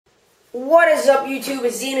What is up, YouTube?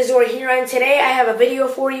 It's DEANOZAUR here, and today I have a video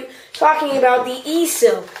for you talking about the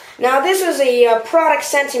eSill. Now, this was a product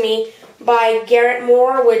sent to me by Garret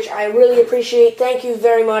Moore, which I really appreciate. Thank you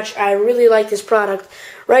very much. I really like this product.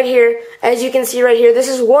 Right here, as you can see right here, this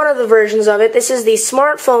is one of the versions of it. This is the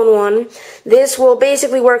smartphone one. This will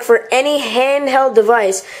basically work for any handheld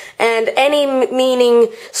device, and any meaning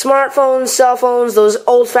smartphones, cell phones, those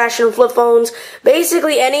old-fashioned flip phones,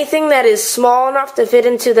 basically anything that is small enough to fit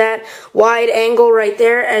into that wide angle right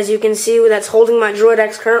there, as you can see, that's holding my Droid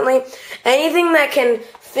X currently. Anything that can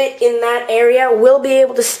fit in that area will be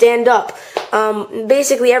able to stand up.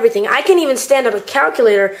 Basically everything. I can even stand up a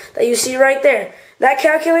calculator that you see right there. That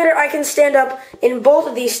calculator I can stand up in both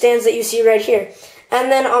of these stands that you see right here.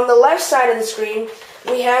 And then on the left side of the screen,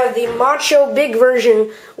 we have the Macho Big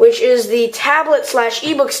version, which is the tablet /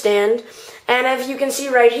 ebook stand. And as you can see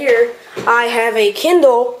right here, I have a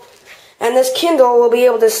Kindle, and this Kindle will be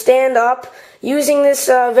able to stand up using this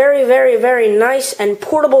very, very, very nice and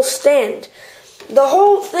portable stand. The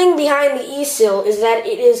whole thing behind the eSill is that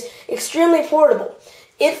it is extremely portable.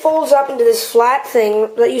 It folds up into this flat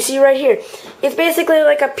thing that you see right here. It's basically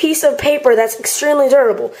like a piece of paper that's extremely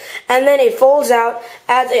durable. And then it folds out,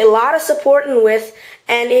 adds a lot of support and width,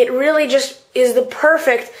 and it really just is the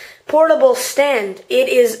perfect portable stand. It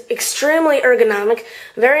is extremely ergonomic,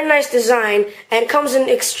 very nice design, and comes in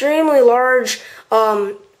extremely large,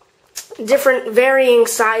 different varying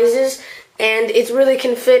sizes, and it really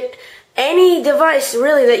can fit any device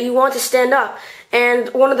really that you want to stand up. And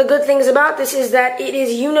one of the good things about this is that it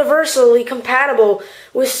is universally compatible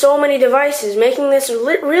with so many devices, making this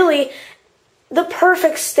really the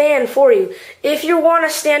perfect stand for you. If you want to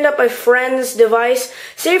stand up a friend's device,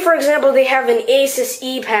 say for example they have an Asus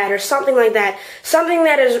E-pad or something like that, something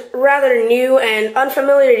that is rather new and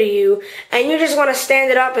unfamiliar to you, and you just want to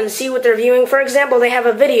stand it up and see what they're viewing. For example, they have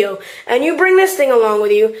a video, and you bring this thing along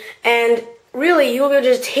with you, and really, you'll be able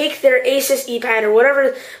to just take their Asus E-pad or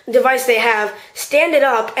whatever device they have, stand it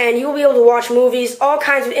up, and you'll be able to watch movies, all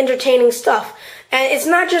kinds of entertaining stuff. And it's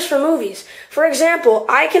not just for movies. For example,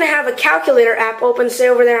 I can have a calculator app open, say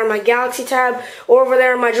over there on my Galaxy tab or over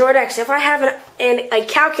there on my Droid X. If I have a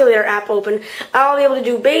calculator app open, I'll be able to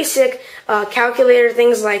do basic calculator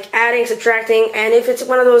things like adding, subtracting, and if it's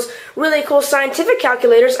one of those really cool scientific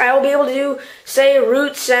calculators, I'll be able to do, say,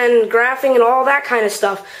 roots and graphing and all that kind of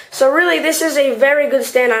stuff. So really, this is a very good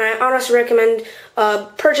stand, and I honestly recommend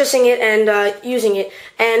purchasing it and using it.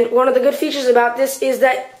 And one of the good features about this is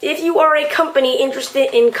that if you are a company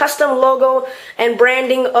interested in custom logo and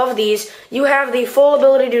branding of these, you have the full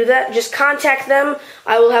ability to do that. Just contact them.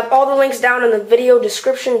 I will have all the links down in the video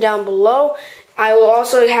description down below. I will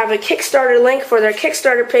also have a KickStarter link for their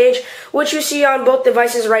KickStarter page, which you see on both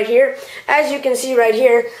devices right here. As you can see right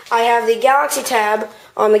here, I have the Galaxy tab.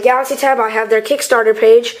 On the Galaxy tab, I have their KickStarter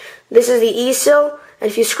page. This is the eSill, and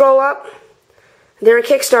if you scroll up, their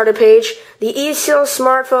Kickstarter page, the eSill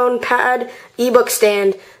smartphone pad ebook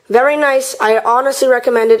stand. Very nice. I honestly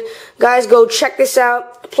recommend it. Guys, go check this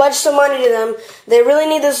out. Pledge some money to them. They really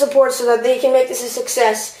need the support so that they can make this a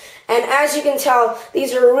success. And as you can tell,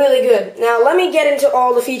 these are really good. Now, let me get into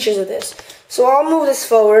all the features of this. So I'll move this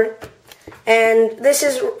forward. And this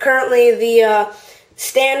is currently the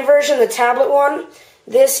stand version, the tablet one.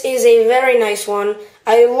 This is a very nice one.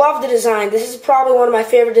 I love the design. This is probably one of my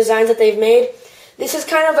favorite designs that they've made. This is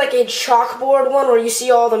kind of like a chalkboard one where you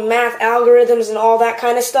see all the math algorithms and all that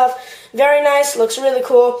kind of stuff. Very nice, looks really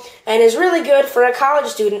cool, and is really good for a college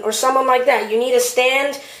student or someone like that. You need a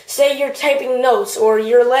stand, say you're typing notes or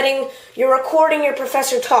you're recording your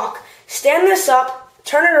professor talk. Stand this up,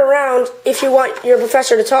 turn it around if you want your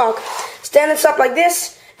professor to talk. Stand this up like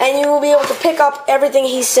this, and you will be able to pick up everything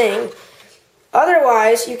he's saying.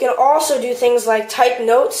 Otherwise, you can also do things like type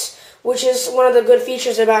notes, which is one of the good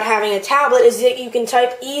features about having a tablet, is that you can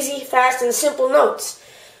type easy, fast, and simple notes.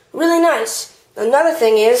 Really nice. Another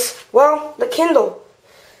thing is, well, the Kindle.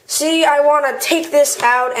 See, I want to take this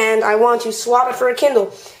out and I want to swap it for a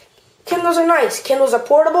Kindle. Kindles are nice. Kindles are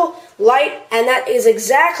portable, light, and that is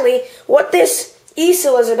exactly what this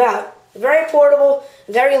eSill is about. Very portable,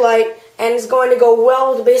 very light, and is going to go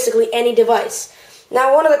well with basically any device.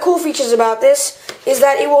 Now, one of the cool features about this is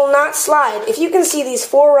that it will not slide. If you can see these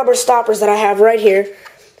 4 rubber stoppers that I have right here,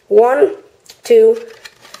 1, 2,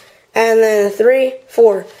 and then 3,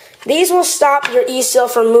 4. These will stop your eSill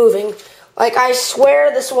from moving. Like, I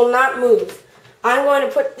swear this will not move. I'm going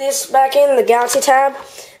to put this back in the Galaxy tab,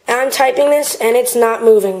 and I'm typing this, and it's not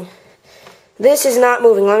moving. This is not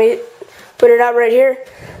moving. Let me put it out right here.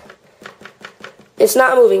 It's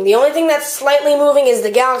not moving. The only thing that's slightly moving is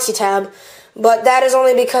the Galaxy tab, but that is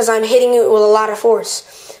only because I'm hitting it with a lot of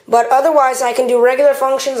force. But otherwise, I can do regular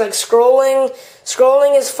functions like scrolling.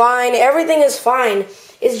 Scrolling is fine. Everything is fine.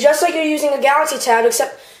 It's just like you're using a Galaxy Tab,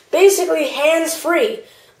 except basically hands-free.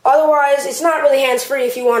 Otherwise, it's not really hands-free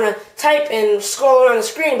if you want to type and scroll around the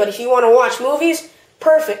screen, but if you want to watch movies,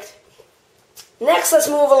 perfect. Next, let's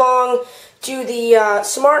move along to the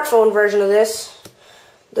smartphone version of this.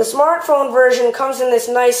 The smartphone version comes in this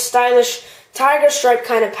nice, stylish tiger stripe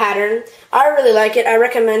kind of pattern. I really like it. I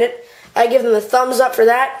recommend it. I give them a thumbs up for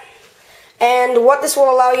that. And what this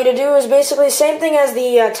will allow you to do is basically the same thing as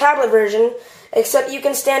the tablet version, except you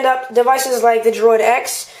can stand up devices like the Droid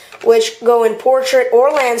X, which go in portrait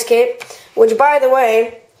or landscape, which, by the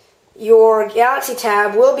way, your Galaxy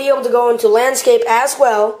Tab will be able to go into landscape as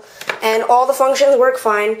well, and all the functions work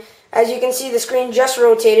fine. As you can see, the screen just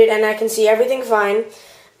rotated, and I can see everything fine.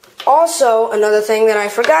 Also, another thing that I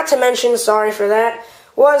forgot to mention, sorry for that,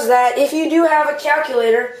 was that if you do have a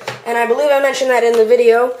calculator, and I believe I mentioned that in the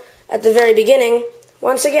video at the very beginning,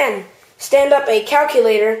 once again, stand up a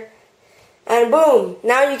calculator, and boom,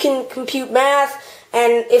 now you can compute math,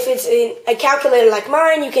 and if it's a calculator like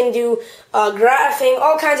mine, you can do graphing,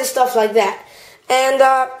 all kinds of stuff like that. And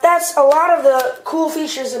that's a lot of the cool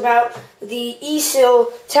features about the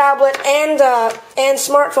eSill tablet and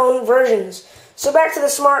smartphone versions. So back to the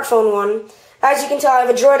smartphone one. As you can tell, I have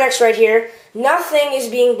a Droid X right here. Nothing is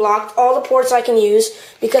being blocked, all the ports I can use,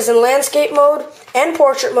 because in landscape mode and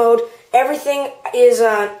portrait mode, everything is,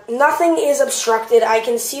 nothing is obstructed. I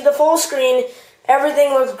can see the full screen.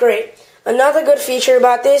 Everything looks great. Another good feature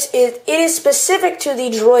about this is it is specific to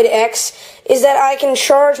the Droid X, is that I can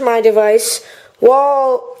charge my device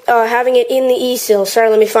while having it in the eSill.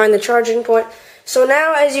 Sorry, let me find the charging point. So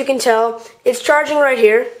now, as you can tell, it's charging right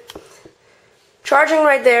here, charging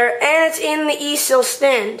right there, and it's in the eSill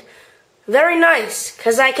stand. Very nice,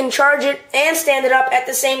 because I can charge it and stand it up at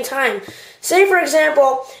the same time. Say, for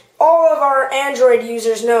example, all of our Android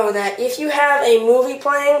users know that if you have a movie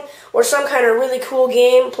playing or some kind of really cool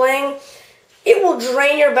game playing, it will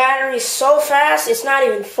drain your battery so fast, it's not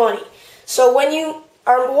even funny. So when you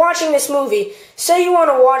are watching this movie, say you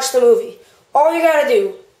want to watch the movie, all you gotta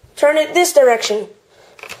do, turn it this direction,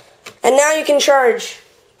 and now you can charge.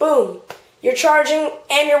 Boom. You're charging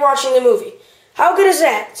and you're watching the movie. How good is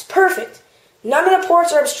that? It's perfect. None of the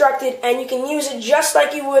ports are obstructed, and you can use it just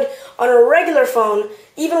like you would on a regular phone,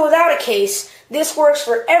 even without a case. This works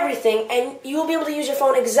for everything, and you'll be able to use your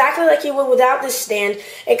phone exactly like you would without this stand,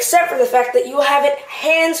 except for the fact that you'll have it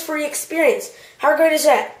hands-free experience. How great is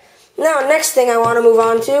that? Now, next thing I want to move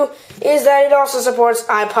on to is that it also supports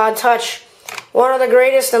iPod Touch, one of the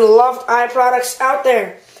greatest and loved iProducts out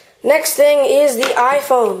there. Next thing is the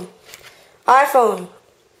iPhone. iPhone,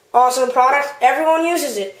 awesome product. Everyone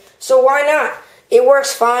uses it. So why not? It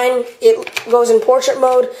works fine. It goes in portrait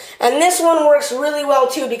mode. And this one works really well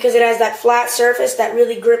too because it has that flat surface that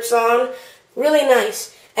really grips on. Really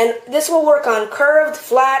nice. And this will work on curved,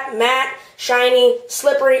 flat, matte, shiny,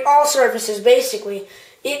 slippery, all surfaces basically.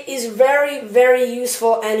 It is very, very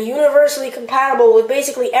useful and universally compatible with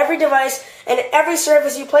basically every device and every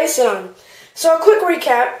surface you place it on. So a quick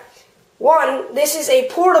recap. One, this is a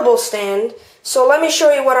portable stand. So let me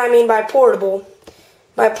show you what I mean by portable.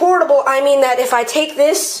 By portable, I mean that if I take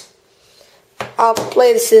this, I'll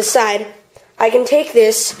lay this to the side, I can take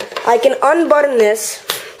this, I can unbutton this,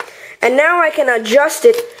 and now I can adjust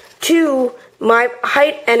it to my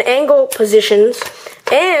height and angle positions,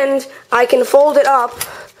 and I can fold it up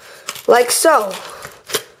like so.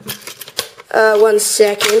 One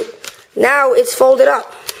second. Now it's folded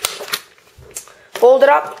up. Fold it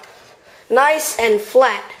up, nice and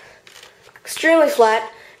flat. Extremely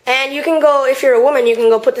flat. And you can go, if you're a woman, you can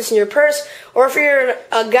go put this in your purse, or if you're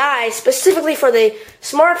a guy, specifically for the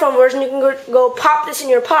smartphone version, you can go pop this in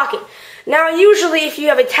your pocket. Now, usually if you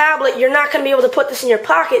have a tablet, you're not going to be able to put this in your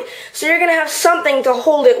pocket, so you're going to have something to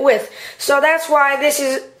hold it with. So that's why this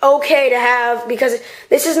is okay to have, because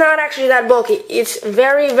this is not actually that bulky. It's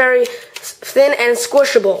very, very thin and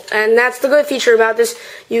squishable, and that's the good feature about this.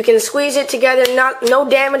 You can squeeze it together, no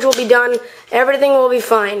damage will be done, everything will be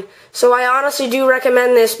fine. So I honestly do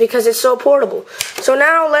recommend this because it's so portable. So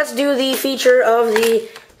now let's do the feature of the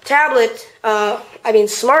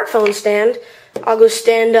smartphone stand. I'll go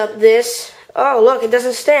stand up this. Oh, look, it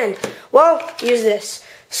doesn't stand. Well, use this.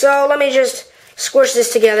 So let me just squish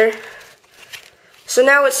this together. So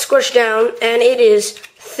now it's squished down, and it is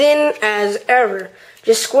thin as ever.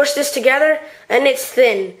 Just squish this together, and it's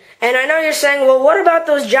thin. And I know you're saying, well, what about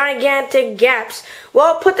those gigantic gaps?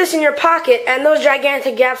 Well, put this in your pocket, and those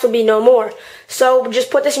gigantic gaps will be no more. So just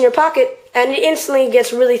put this in your pocket, and it instantly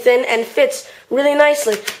gets really thin and fits really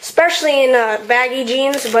nicely, especially in baggy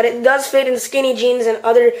jeans, but it does fit in skinny jeans and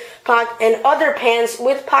other pants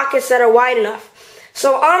with pockets that are wide enough.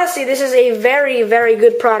 So honestly, this is a very, very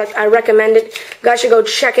good product. I recommend it. You guys should go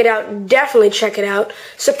check it out. Definitely check it out.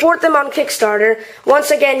 Support them on Kickstarter. Once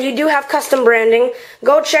again, you do have custom branding.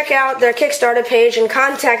 Go check out their Kickstarter page and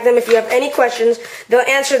contact them if you have any questions. They'll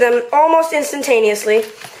answer them almost instantaneously.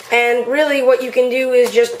 And really what you can do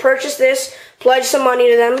is just purchase this, pledge some money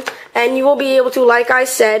to them, and you will be able to, like I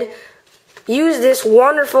said, use this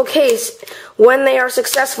wonderful case when they are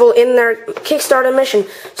successful in their Kickstarter mission.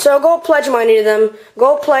 So go pledge money to them.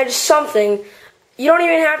 Go pledge something. You don't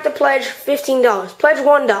even have to pledge $15. Pledge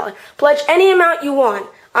 $1. Pledge any amount you want.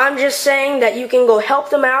 I'm just saying that you can go help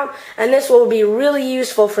them out, and this will be really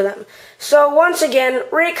useful for them. So once again,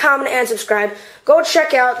 rate, comment, and subscribe. Go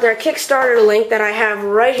check out their Kickstarter link that I have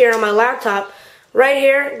right here on my laptop. Right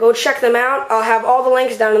here, go check them out. I'll have all the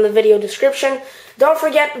links down in the video description. Don't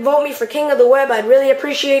forget to vote me for King of the Web. I'd really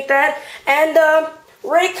appreciate that. And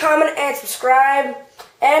rate, comment, and subscribe.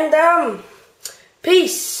 And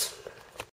peace.